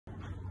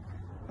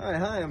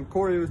Hi, I'm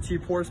Corey with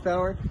Cheap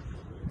Horsepower.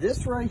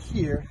 This right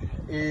here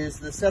is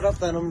the setup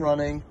that I'm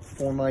running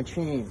for my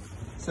chain.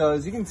 So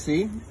as you can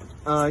see,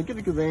 get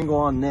a good angle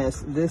on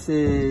this. This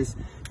is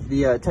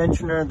the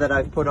tensioner that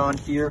I've put on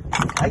here.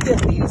 I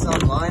get these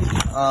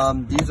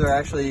online. These are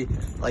actually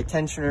like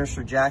tensioners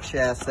for jack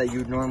shafts that you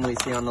would normally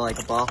see on like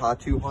a Baja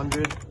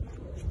 200.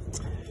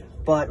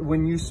 But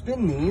when you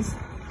spin these,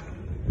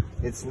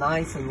 it's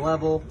nice and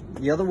level.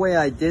 The other way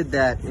I did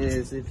that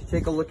is if you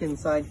take a look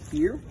inside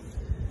here,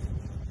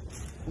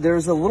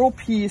 there's a little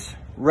piece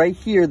right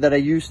here that I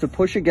used to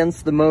push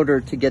against the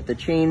motor to get the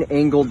chain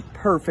angled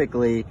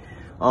perfectly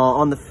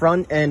on the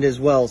front end as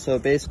well. So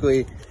it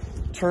basically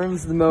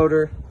turns the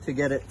motor to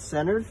get it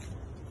centered.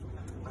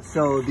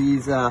 So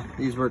these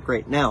work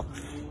great. Now,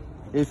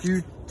 if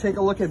you take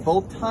a look at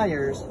both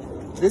tires,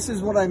 this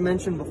is what I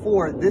mentioned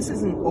before. This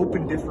is an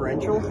open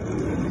differential.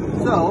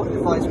 So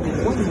if I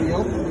spin one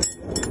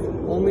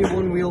wheel, only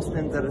one wheel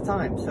spins at a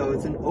time. So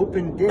it's an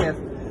open diff,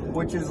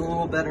 which is a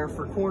little better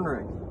for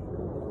cornering.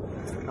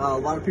 A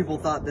lot of people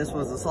thought this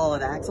was a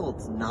solid axle.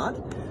 It's not,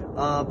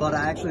 but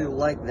I actually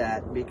like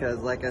that because,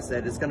 like I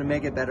said, it's going to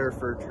make it better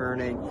for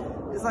turning.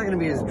 It's not going to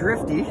be as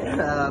drifty,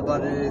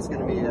 but it is going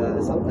to be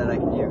something that I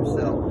can use.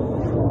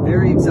 So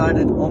very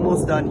excited,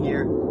 almost done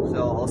here.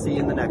 So I'll see you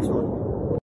in the next one.